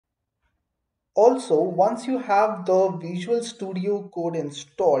Also, once you have the Visual Studio Code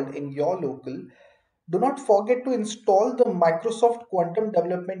installed in your local, do not forget to install the Microsoft Quantum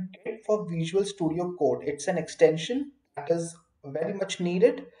Development Kit for Visual Studio Code. It's an extension that is very much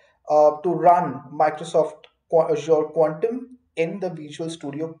needed to run Azure Quantum in the Visual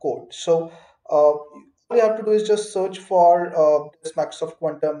Studio Code. So all you have to do is just search for this Microsoft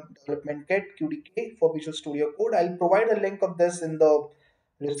Quantum Development Kit QDK for Visual Studio Code. I'll provide a link of this in the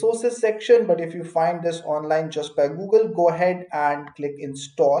resources section, but if you find this online just by Google, go ahead and click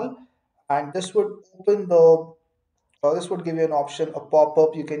install, and this would open the this would give you an option, a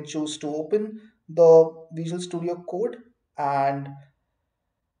pop-up. You can choose to open the Visual Studio Code, and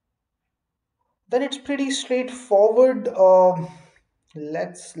then it's pretty straightforward.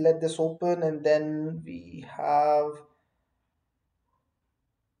 Let's let this open, and then we have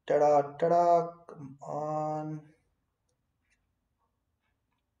ta-da, ta-da, come on.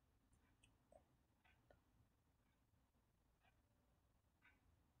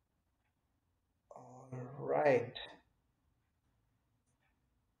 All right.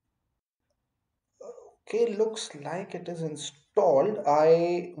 Okay, looks like it is installed.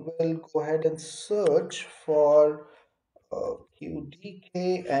 I will go ahead and search for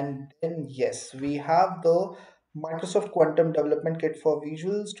QDK, and then yes, we have the Microsoft Quantum Development Kit for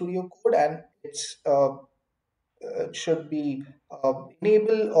Visual Studio Code, and it should be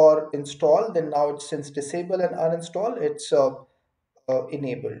enable or install. Then now it's, since disable and uninstall, it's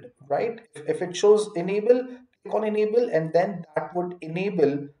enabled, right? If it shows enable, click on enable, and then that would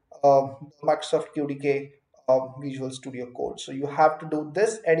enable Microsoft QDK Visual Studio Code. So you have to do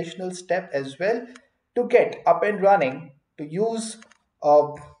this additional step as well to get up and running to use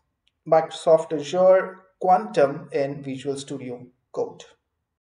uh, Microsoft Azure Quantum in Visual Studio Code.